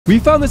We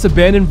found this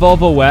abandoned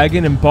Volvo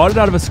wagon and bought it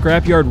out of a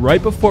scrapyard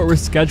right before it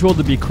was scheduled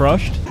to be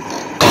crushed.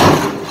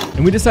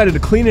 And we decided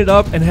to clean it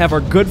up and have our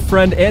good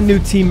friend and new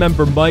team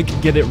member Mike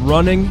get it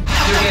running. Good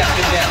gas.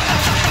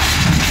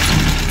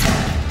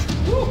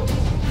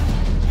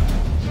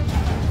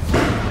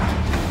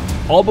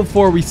 All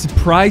before we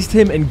surprised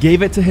him and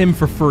gave it to him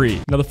for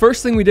free. Now the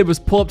first thing we did was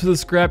pull up to the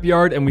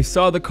scrapyard and we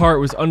saw the car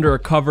was under a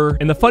cover.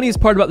 And the funniest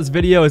part about this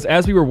video is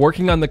as we were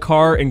working on the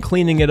car and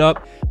cleaning it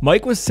up,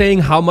 Mike was saying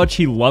how much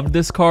he loved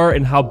this car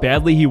and how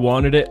badly he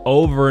wanted it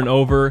over and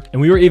over.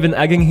 And we were even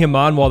egging him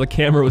on while the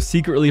camera was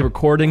secretly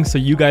recording so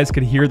you guys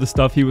could hear the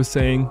stuff he was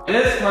saying. And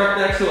it's parked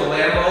next to a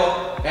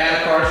Lambo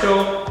at a car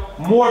show.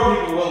 More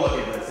people will look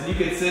at this and you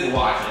can sit and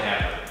watch it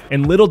happen.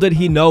 And little did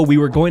he know we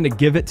were going to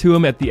give it to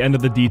him at the end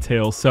of the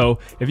details. So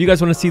if you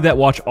guys want to see that,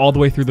 watch all the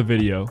way through the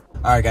video.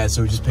 All right, guys,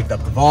 so we just picked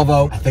up the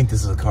Volvo. I think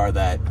this is a car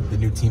that the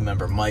new team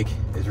member, Mike,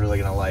 is really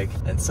gonna like.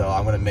 And so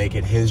I'm gonna make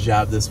it his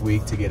job this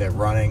week to get it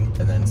running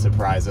and then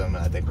surprise him.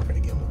 And I think we're gonna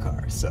give him a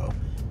car. So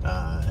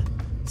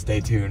stay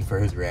tuned for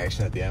his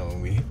reaction at the end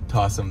when we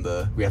toss him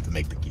we have to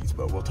make the keys,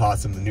 but we'll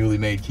toss him the newly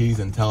made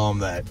keys and tell him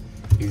that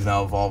he's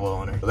now a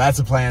Volvo owner. So that's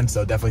the plan,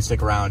 so definitely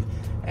stick around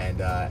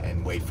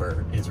and wait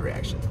for his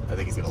reaction. I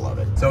think he's gonna love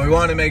it. So we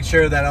want to make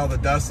sure that all the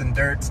dust and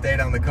dirt stayed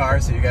on the car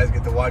so you guys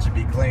get to watch it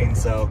be clean.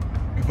 So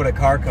we put a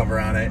car cover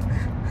on it.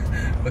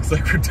 Looks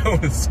like we're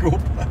doing a school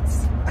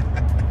bus.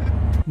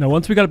 Now,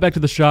 once we got it back to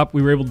the shop,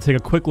 we were able to take a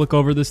quick look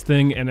over this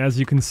thing, and as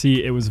you can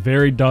see, it was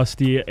very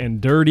dusty and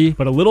dirty.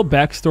 But a little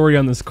backstory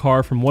on this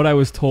car, from what I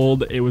was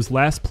told, it was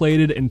last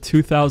plated in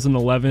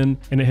 2011,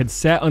 and it had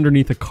sat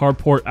underneath a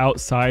carport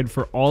outside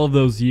for all of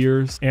those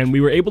years. And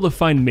we were able to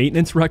find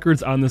maintenance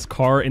records on this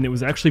car, and it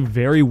was actually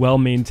very well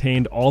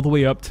maintained all the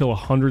way up till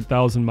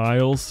 100,000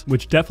 miles,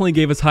 which definitely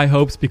gave us high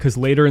hopes because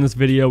later in this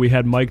video, we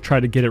had Mike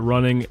try to get it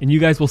running, and you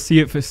guys will see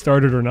if it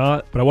started or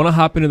not. But I want to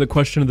hop into the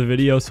question of the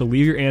video, so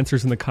leave your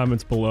answers in the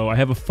comments below. I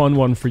have a fun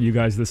one for you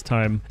guys this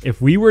time.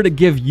 If we were to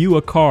give you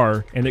a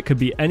car, and it could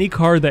be any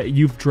car that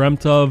you've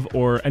dreamt of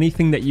or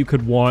anything that you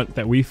could want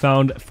that we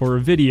found for a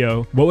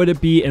video, what would it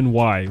be and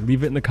why?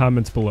 Leave it in the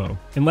comments below.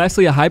 And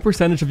lastly, a high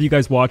percentage of you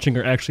guys watching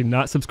are actually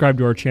not subscribed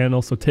to our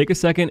channel, so take a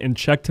second and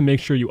check to make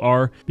sure you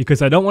are,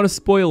 because I don't want to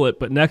spoil it,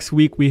 but next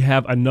week we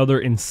have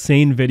another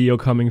insane video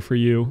coming for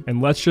you,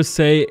 and let's just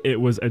say it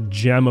was a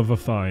gem of a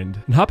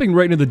find. And hopping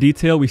right into the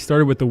detail, we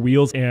started with the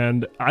wheels,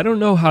 and I don't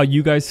know how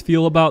you guys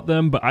feel about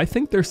them, but I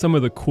think they're some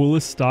of the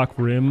coolest stock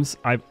rims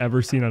I've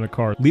ever seen on a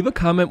car. Leave a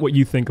comment what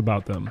you think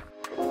about them.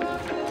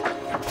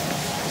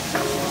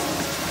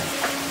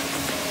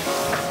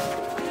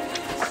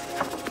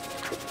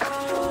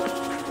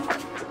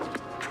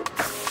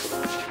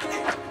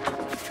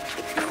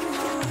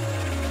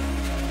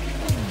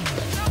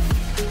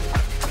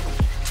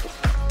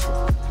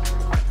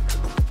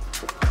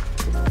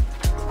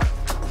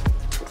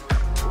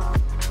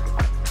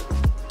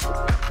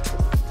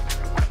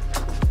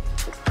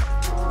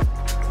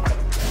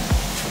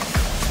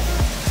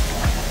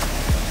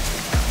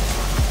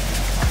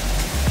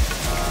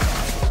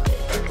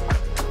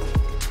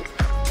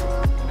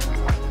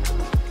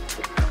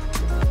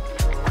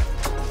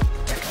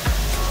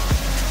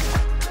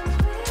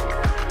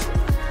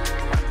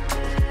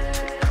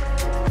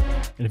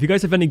 And if you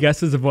guys have any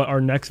guesses of what our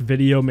next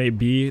video may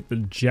be, the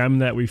gem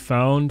that we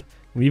found,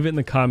 leave it in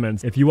the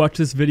comments. If you watch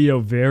this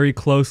video very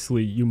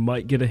closely, you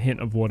might get a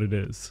hint of what it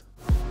is.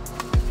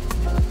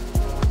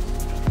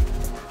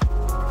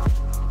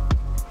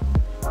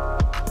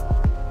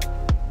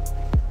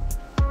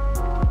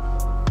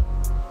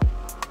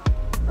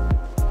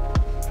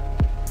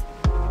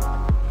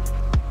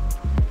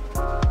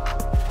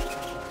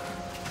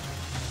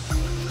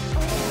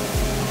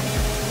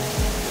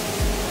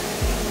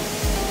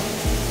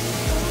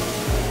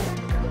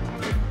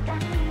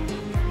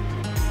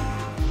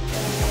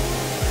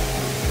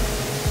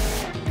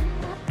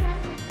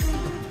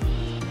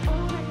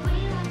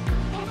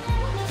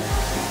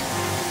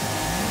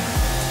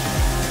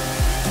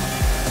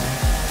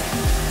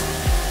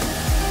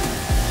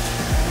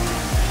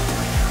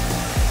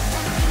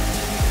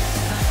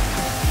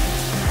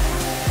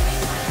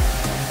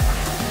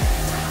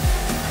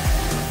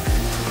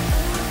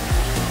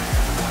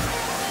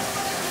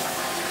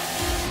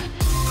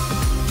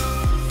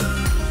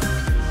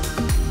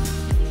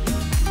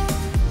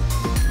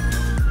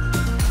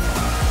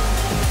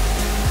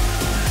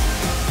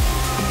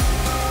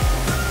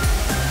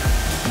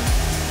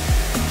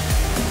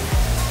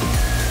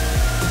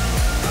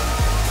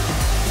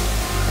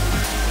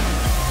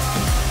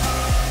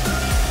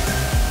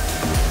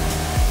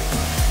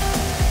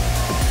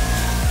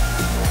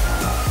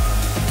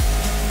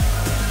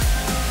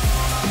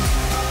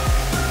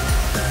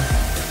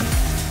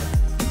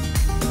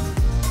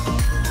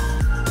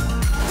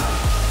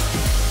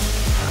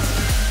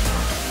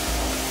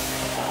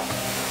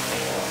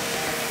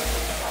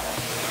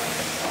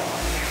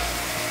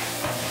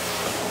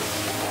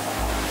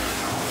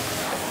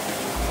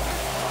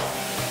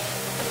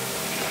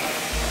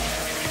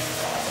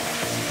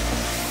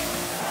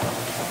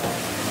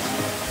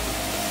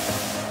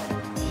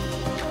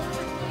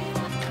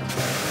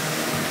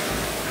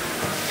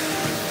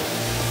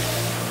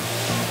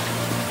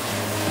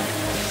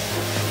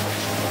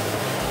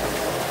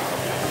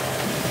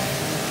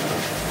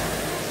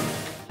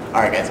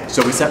 All right, guys.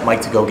 So we sent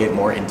Mike to go get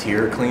more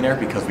interior cleaner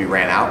because we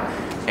ran out,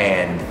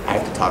 and I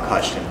have to talk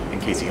hushed in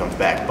case he comes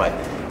back. But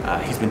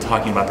he's been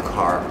talking about the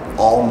car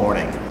all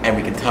morning, and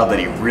we can tell that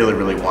he really,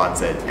 really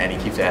wants it. And he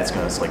keeps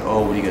asking us like, "Oh,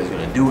 what are you guys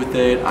gonna do with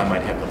it? I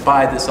might have to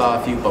buy this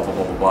off you." Blah blah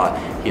blah blah blah.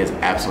 He has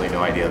absolutely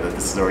no idea that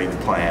this is already the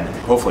plan.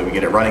 Hopefully, we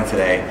get it running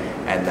today,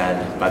 and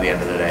then by the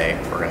end of the day,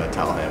 we're gonna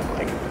tell him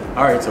like,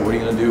 "All right, so what are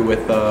you gonna do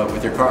with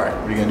your car?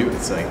 What are you gonna do with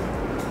this thing?"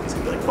 He's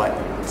gonna be like, "What?"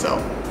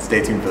 So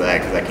stay tuned for that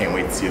because I can't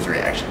wait to see his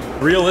reaction.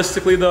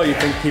 Realistically though, you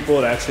think people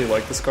would actually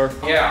like this car?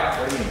 Yeah.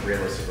 What do you mean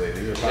realistically?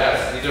 These are fine.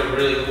 Yes, these are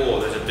really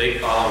cool. There's a big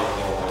following of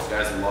Volvo. These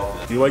guys love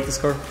this. Do you like this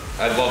car?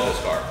 I love this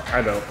car.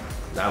 I don't.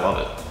 I love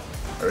it.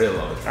 I really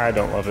love it. I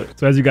don't love it.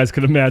 So as you guys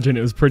could imagine,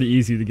 it was pretty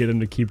easy to get him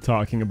to keep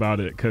talking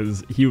about it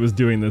because he was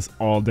doing this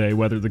all day,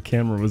 whether the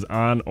camera was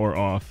on or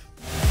off.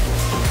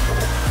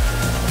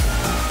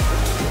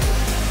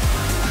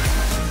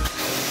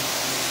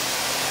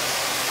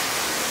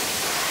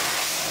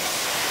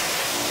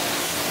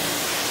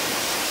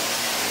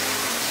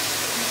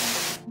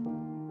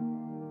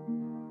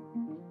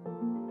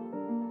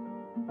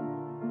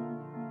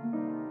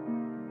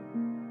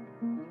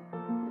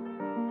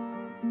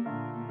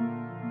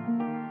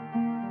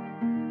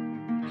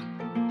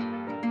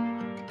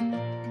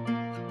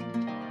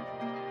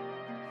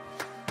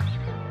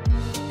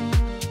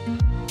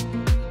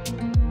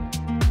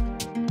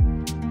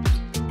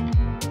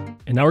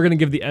 And now we're going to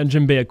give the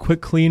engine bay a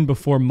quick clean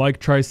before Mike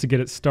tries to get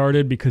it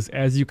started because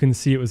as you can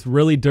see, it was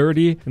really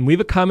dirty. And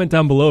leave a comment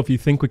down below if you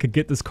think we could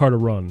get this car to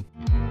run.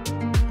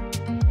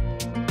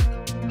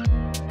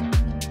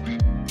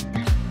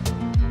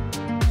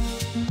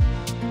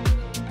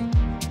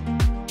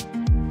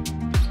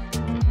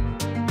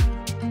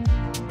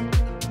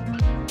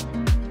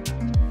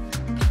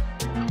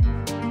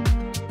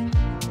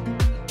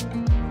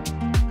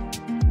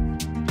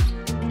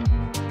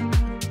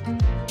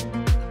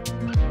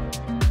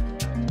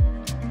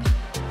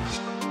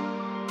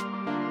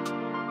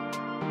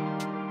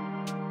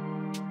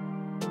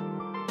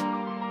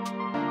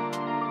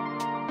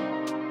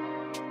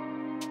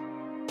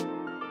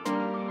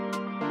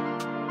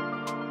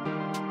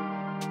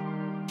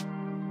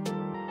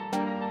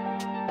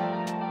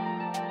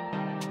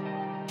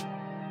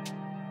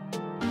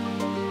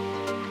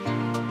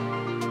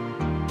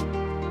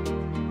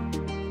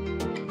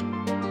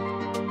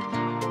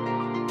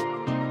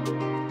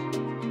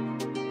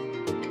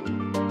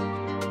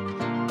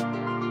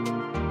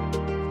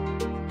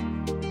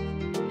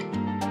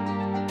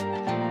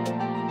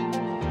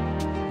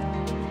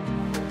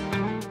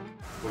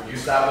 You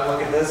stop and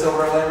look at this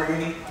over a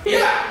Lamborghini?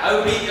 Yeah, I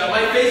would be.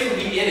 My face would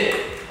be in it.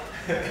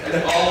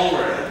 It's all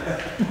over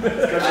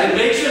it. I'd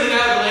make sure the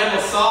guy with the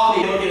Lambo saw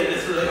me looking at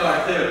this really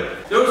hard too.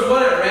 There was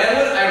one at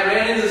Redwood. I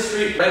ran into the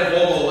street, red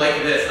Volvo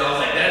like this, and I was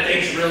like, that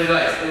thing's really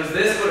nice. It was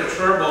this with a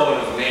turbo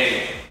and it was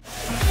manual.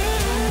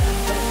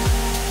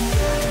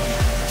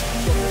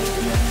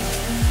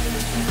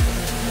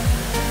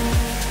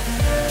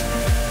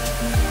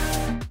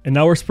 And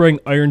now we're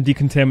spraying iron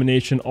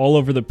decontamination all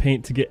over the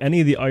paint to get any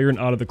of the iron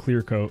out of the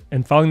clear coat.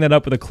 And following that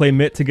up with a clay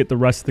mitt to get the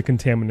rest of the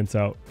contaminants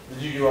out.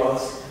 Did you do all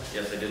this?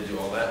 Yes, I did do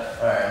all that.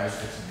 Alright, I'm just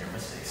fixing your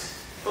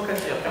mistakes. Okay,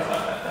 yeah.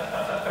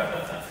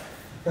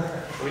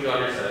 We go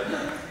on your side.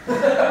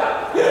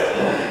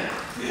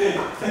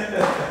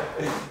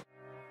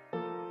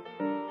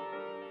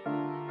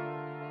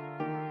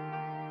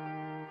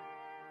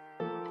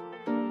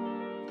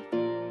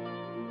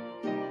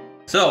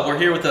 So we're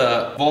here with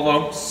the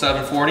Volvo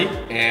 740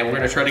 and we're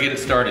gonna try to get it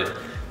started.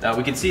 Now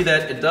we can see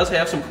that it does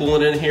have some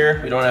coolant in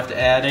here. We don't have to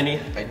add any.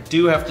 I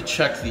do have to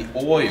check the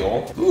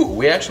oil. Ooh,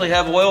 we actually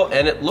have oil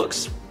and it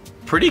looks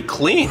pretty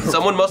clean.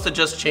 Someone must have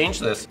just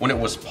changed this when it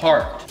was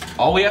parked.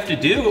 All we have to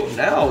do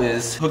now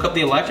is hook up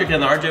the electric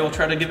and the RJ will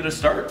try to give it a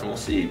start and we'll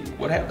see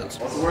what happens.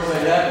 What's the worst that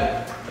could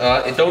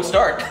happen? It don't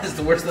start. It's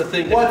the worst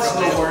thing. What's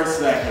the worst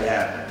that could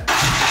happen?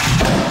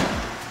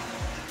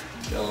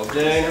 Yellow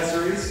dang.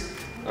 Accessories?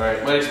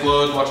 Alright, might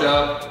explode, watch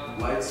out.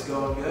 Lights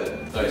going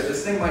good. Nice.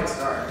 This thing might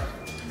start.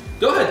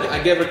 Go ahead, I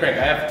give it a crank.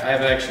 I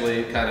have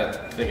actually kind of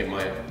think it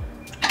might. Give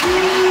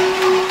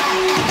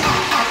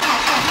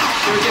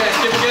it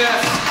gas, give it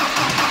gas.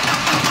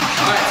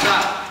 Alright,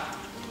 stop.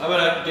 I'm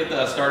gonna get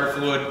the starter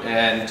fluid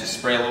and just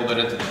spray a little bit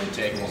into the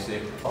intake and we'll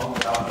see.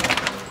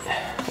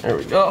 There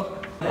we go.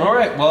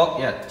 Alright, well,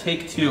 yeah,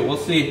 take two. We'll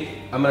see.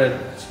 I'm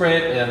gonna spray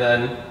it and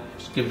then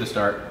just give it a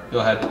start. Go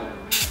ahead.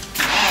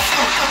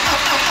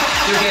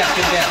 Give it gas,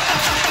 give it gas.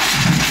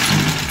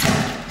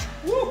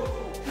 Woo.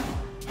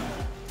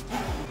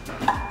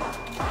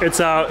 It's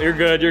out. You're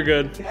good. You're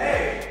good.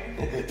 Hey!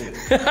 It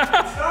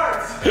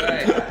starts!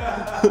 Alright.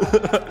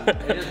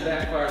 It just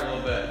backfired a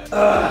little bit.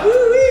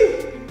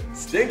 Woo-wee!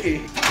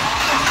 Stinky.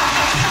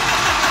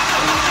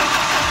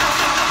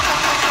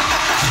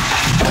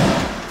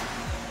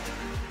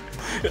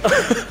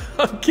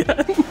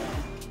 Again.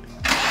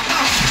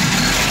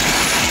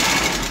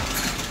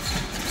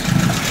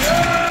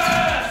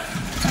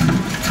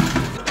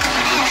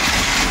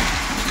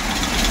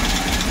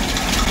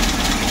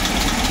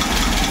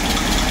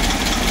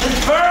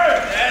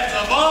 That's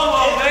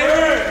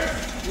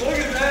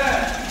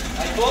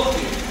supposed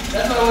to.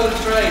 That's what I want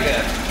to try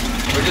again.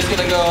 We're just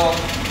gonna go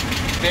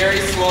very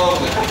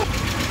slowly.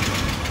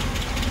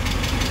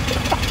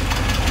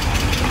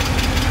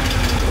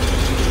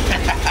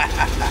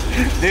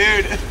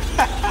 Dude.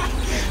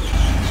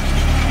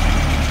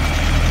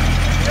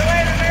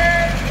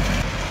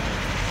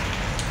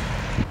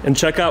 And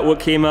check out what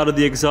came out of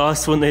the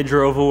exhaust when they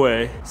drove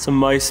away. Some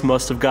mice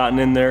must have gotten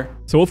in there.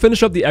 So we'll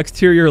finish up the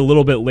exterior a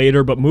little bit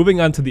later, but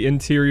moving on to the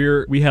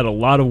interior, we had a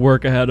lot of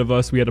work ahead of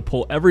us. We had to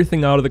pull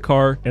everything out of the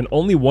car, and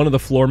only one of the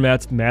floor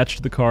mats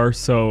matched the car,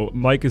 so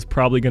Mike is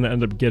probably going to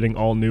end up getting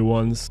all new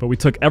ones. But we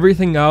took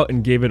everything out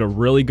and gave it a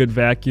really good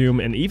vacuum,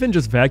 and even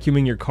just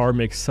vacuuming your car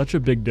makes such a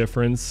big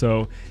difference.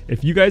 So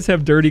if you guys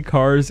have dirty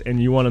cars and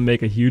you want to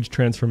make a huge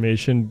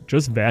transformation,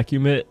 just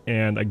vacuum it,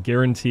 and I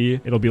guarantee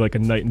it'll be like a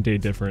night and day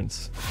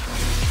difference.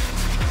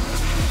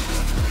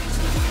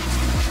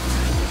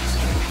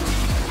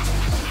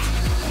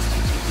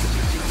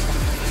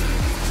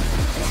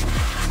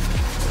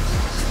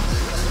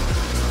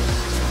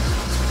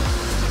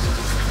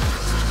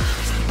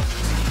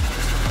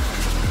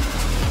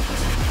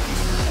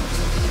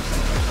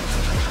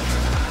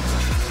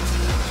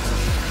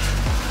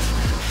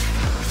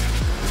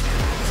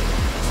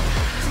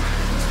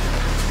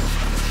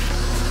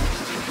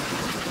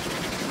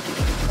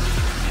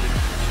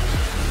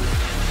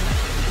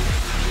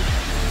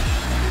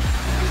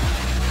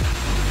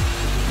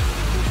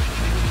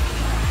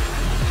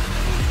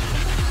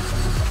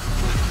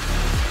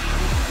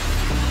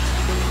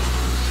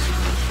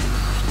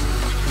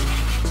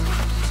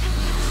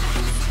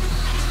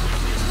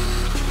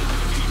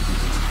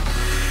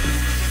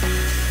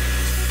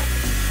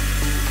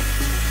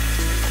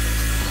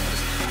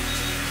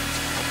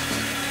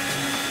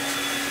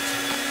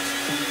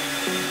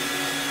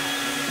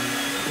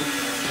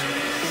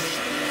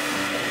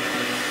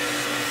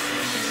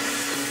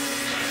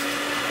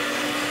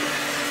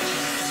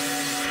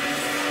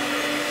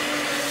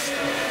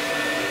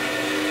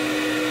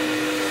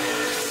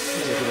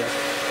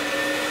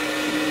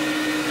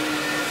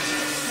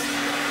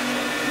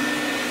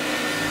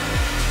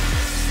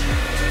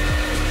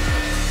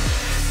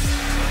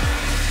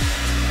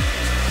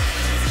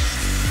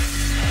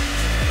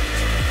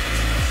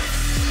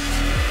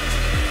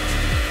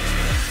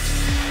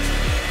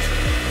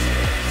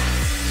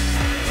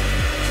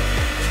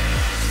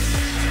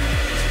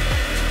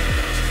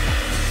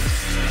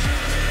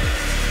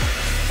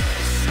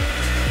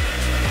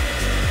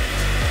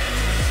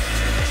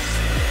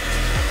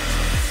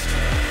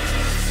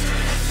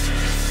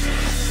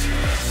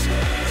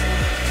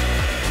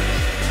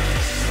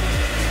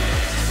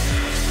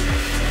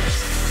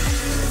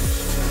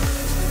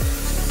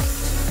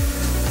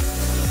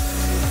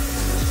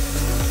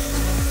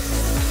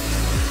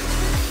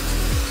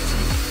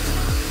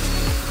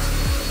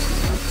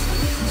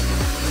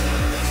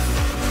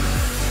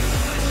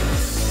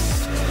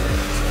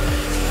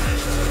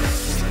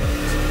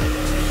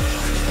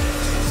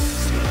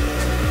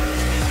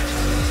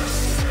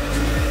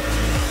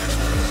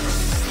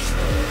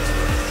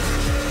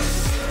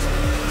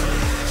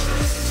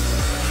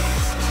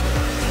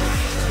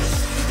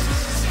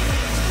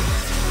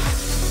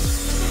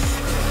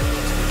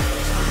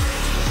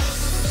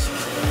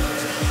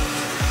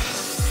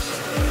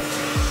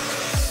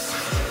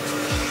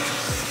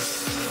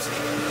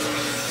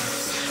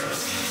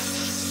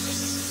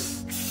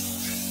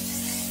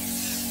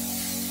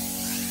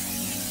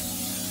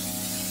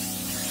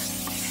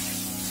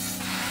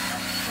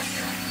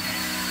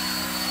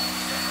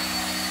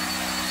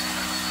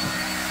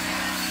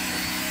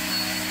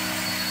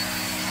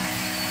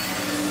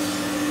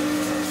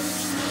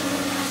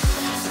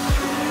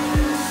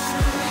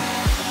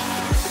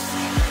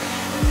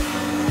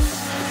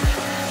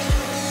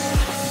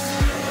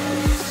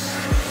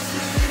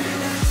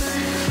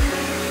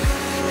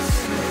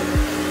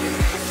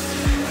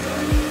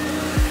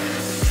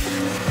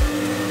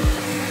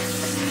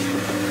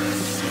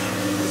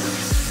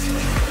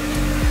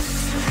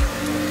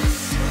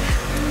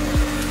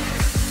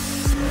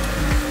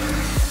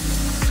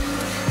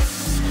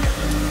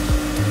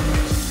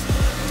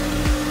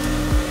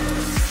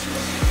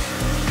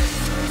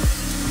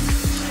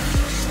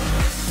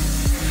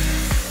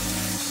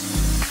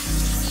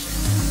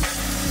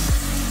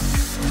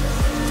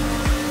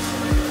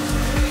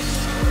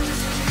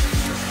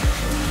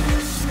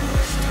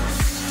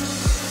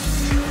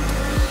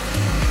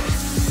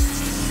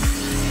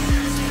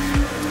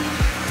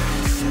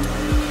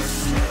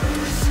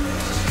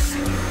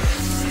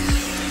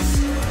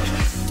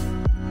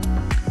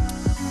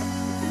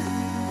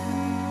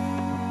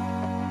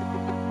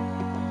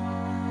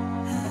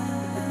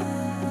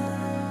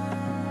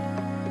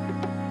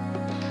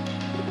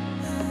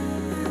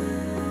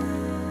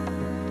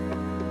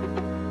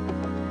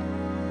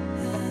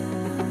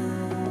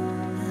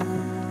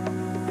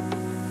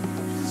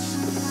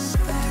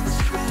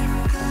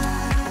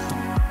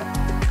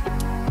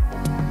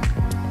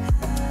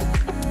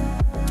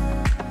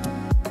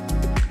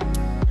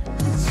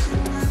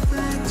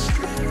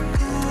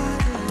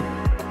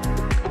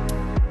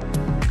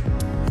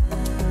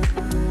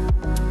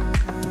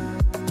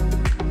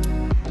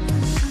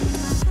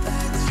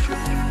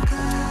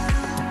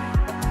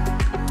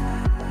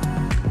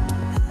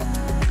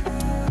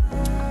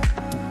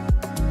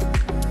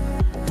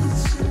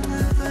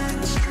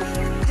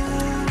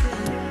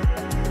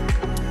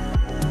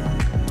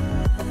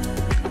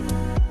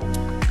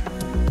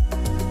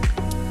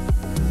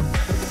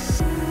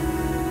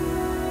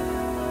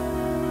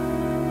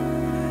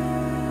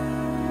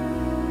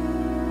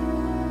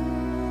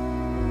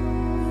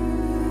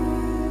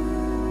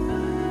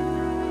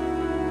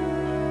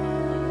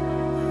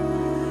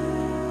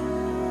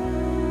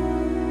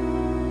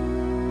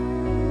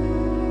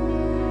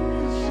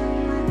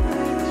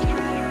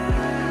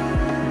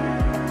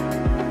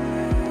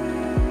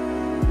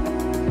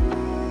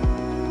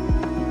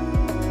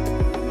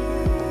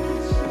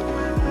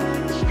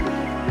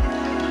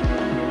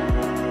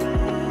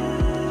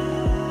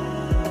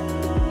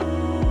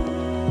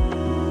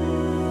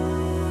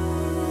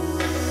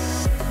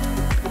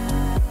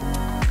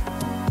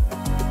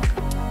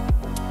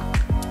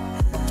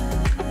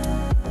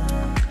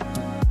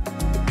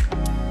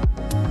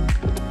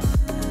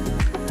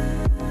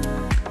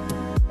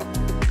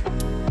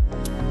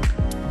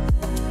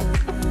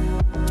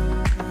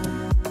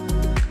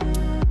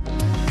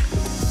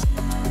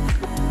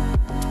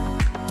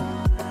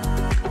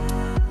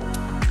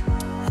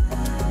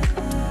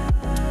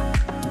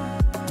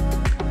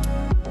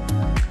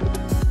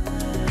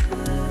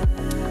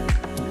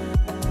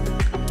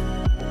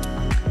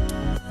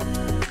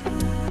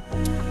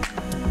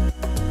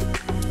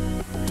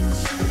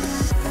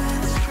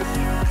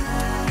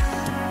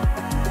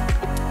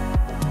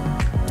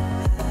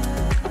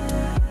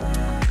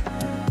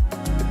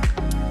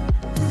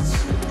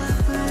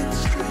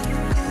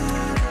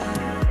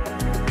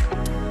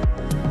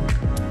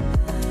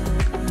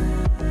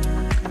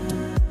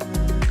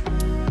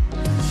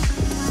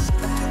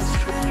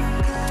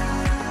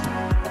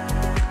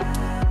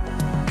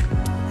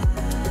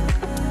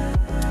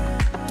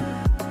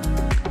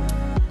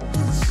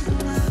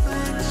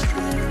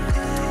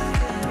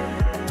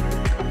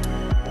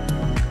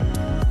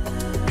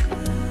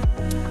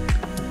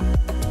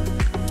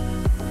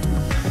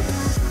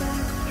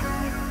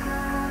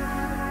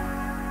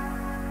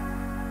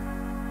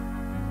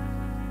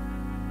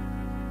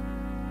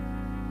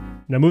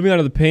 Now moving on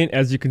to the paint,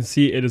 as you can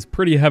see, it is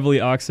pretty heavily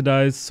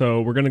oxidized, so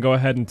we're going to go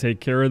ahead and take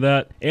care of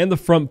that. And the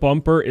front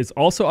bumper is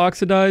also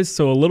oxidized,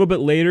 so a little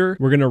bit later,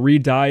 we're going to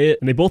re-dye it,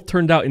 and they both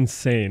turned out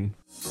insane.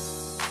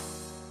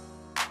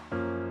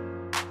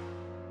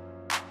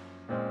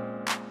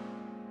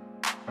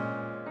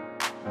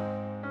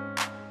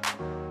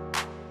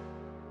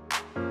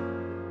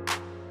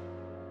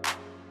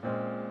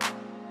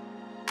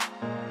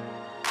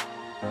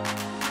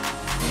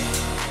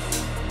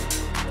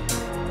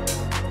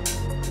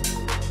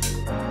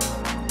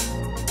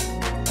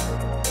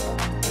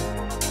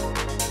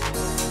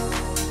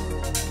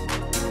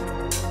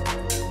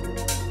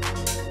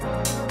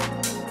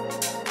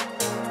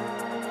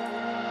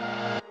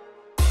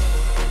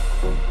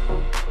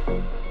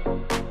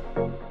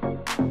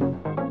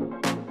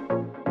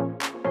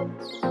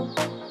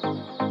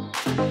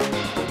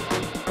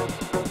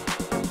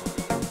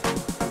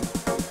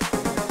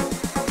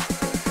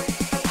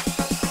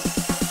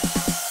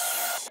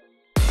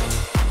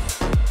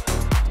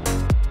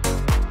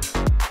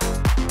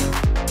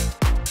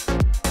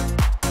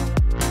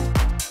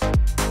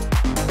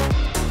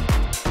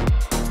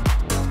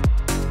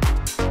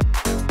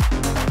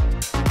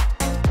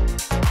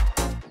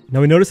 Now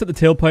we noticed that the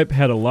tailpipe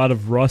had a lot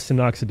of rust and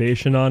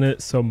oxidation on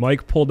it, so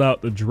Mike pulled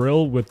out the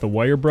drill with the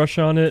wire brush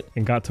on it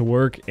and got to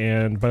work,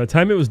 and by the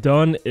time it was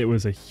done, it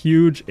was a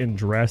huge and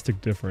drastic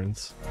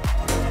difference.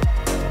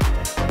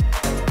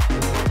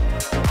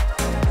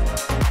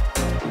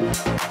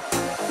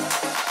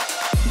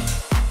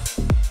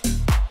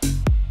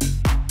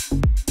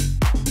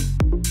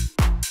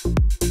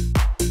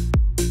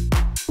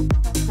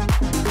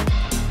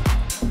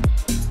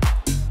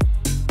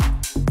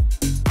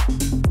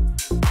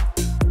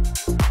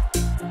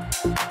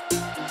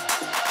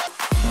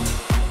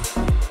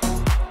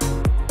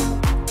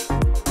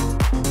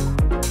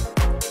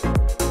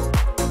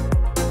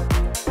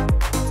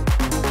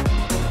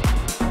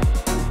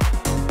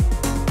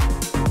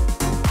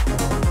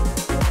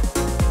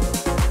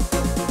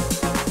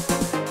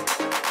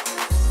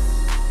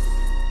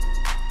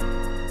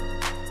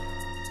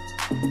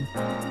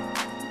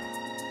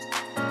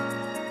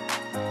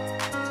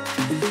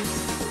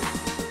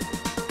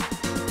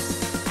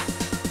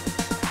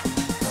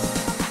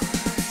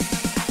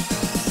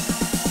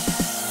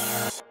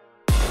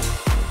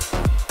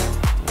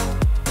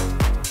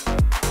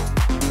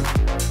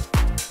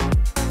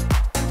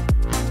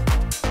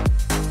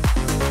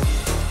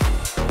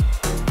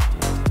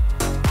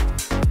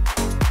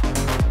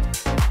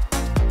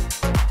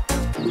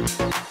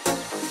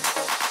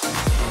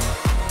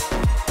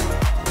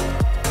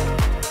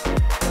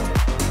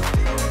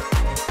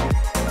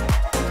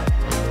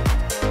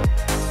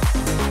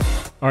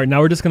 All right,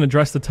 now we're just gonna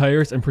dress the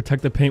tires and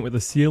protect the paint with a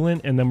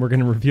sealant, and then we're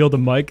gonna reveal to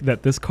Mike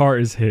that this car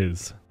is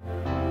his.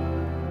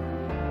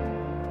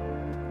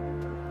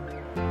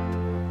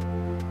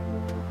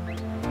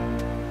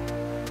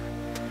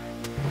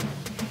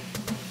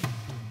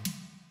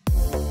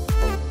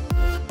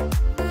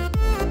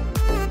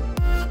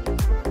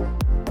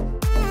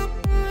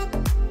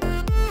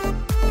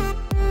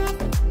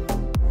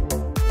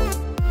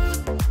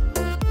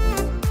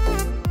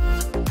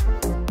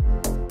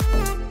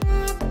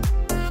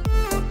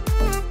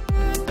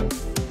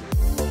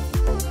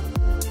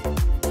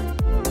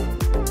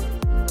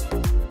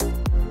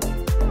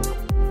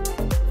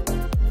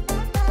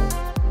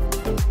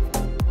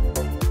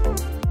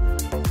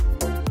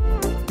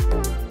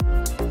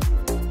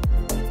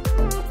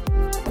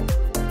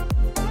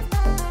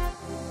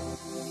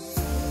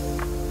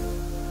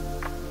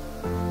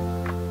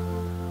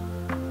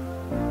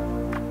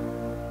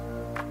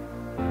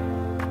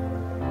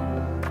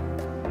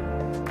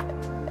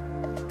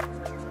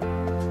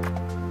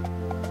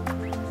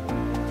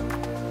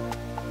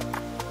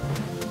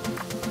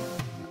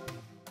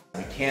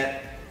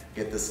 Can't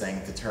get this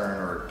thing to turn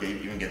or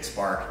even get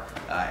spark,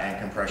 and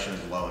compression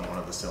is low in one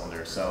of the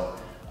cylinders. So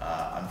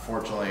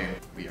unfortunately,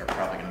 we are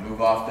probably going to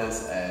move off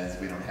this as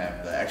we don't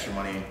have the extra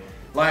money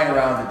lying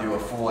around to do a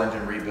full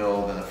engine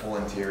rebuild and a full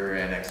interior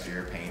and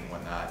exterior paint and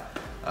whatnot.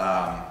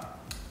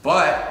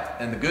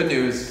 And the good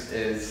news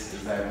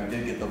is that we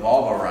did get the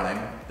Volvo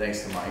running,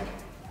 thanks to Mike.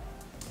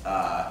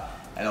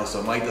 And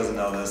also, Mike doesn't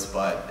know this,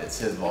 but it's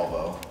his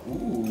Volvo.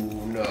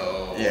 Ooh,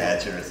 no. Yeah,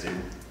 it's yours, dude.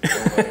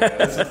 Oh my God.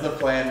 This was the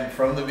plan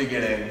from the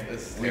beginning.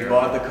 We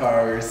bought the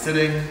car, we were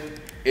sitting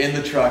in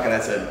the truck, and I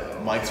said,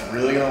 Mike's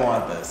really gonna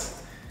want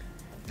this.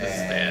 This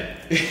is bad.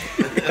 This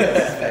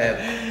is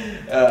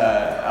bad.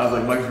 I was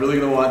like, Mike's really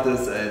gonna want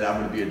this, and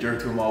I'm gonna be a jerk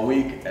to him all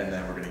week, and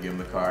then we're gonna give him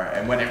the car.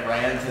 And when it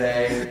ran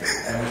today,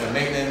 and with the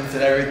maintenance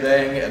and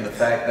everything, and the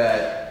fact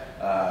that,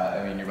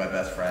 I mean, you're my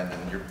best friend,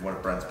 and you're one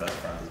of Brent's best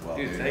friends as well.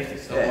 Dude, thank you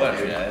so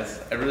much,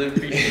 guys. I really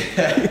appreciate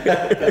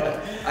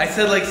it. I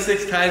said like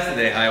 6 times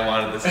today how I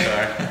wanted this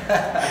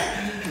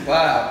car.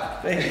 Wow.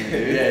 Thank you,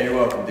 dude. Yeah, you're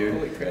welcome, dude.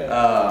 Holy crap.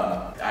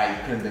 I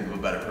couldn't think of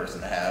a better person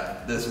to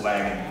have this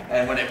wagon.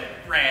 And when it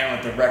ran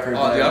with the record.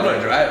 Oh, dude, I'm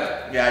gonna drive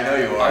it. Yeah, I know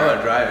you are. I'm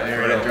gonna drive it.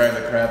 You're gonna drive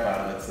the crap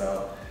out of it,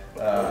 so.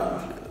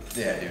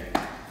 Yeah, dude.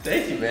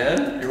 Thank you,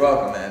 man. You're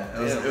welcome, man.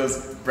 It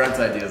was Brent's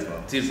idea as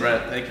well. Dude,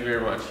 Brent, thank you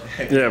very much.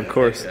 Yeah, of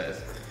course. Thanks,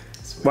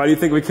 guys. Why do you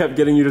think we kept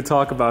getting you to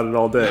talk about it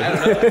all day? I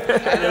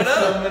don't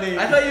know.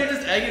 I thought you were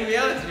just egging me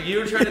on. You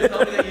were trying to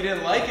tell me that you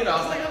didn't like it. I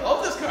was like, I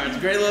love this car. It's a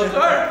great little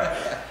car.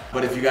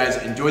 But if you guys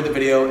enjoyed the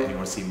video and you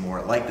want to see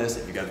more like this,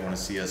 if you guys want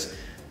to see us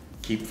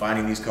keep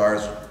finding these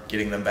cars,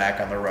 getting them back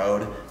on the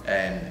road,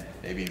 and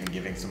maybe even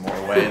giving some more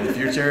away in the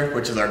future,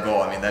 which is our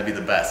goal. I mean, that'd be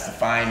the best, to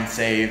find,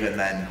 save, and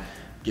then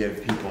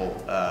give people,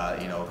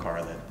 you know, a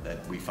car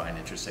that we find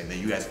interesting, that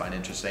you guys find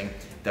interesting.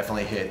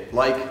 Definitely hit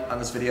like on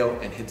this video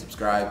and hit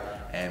subscribe,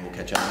 and we'll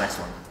catch you on the next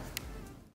one.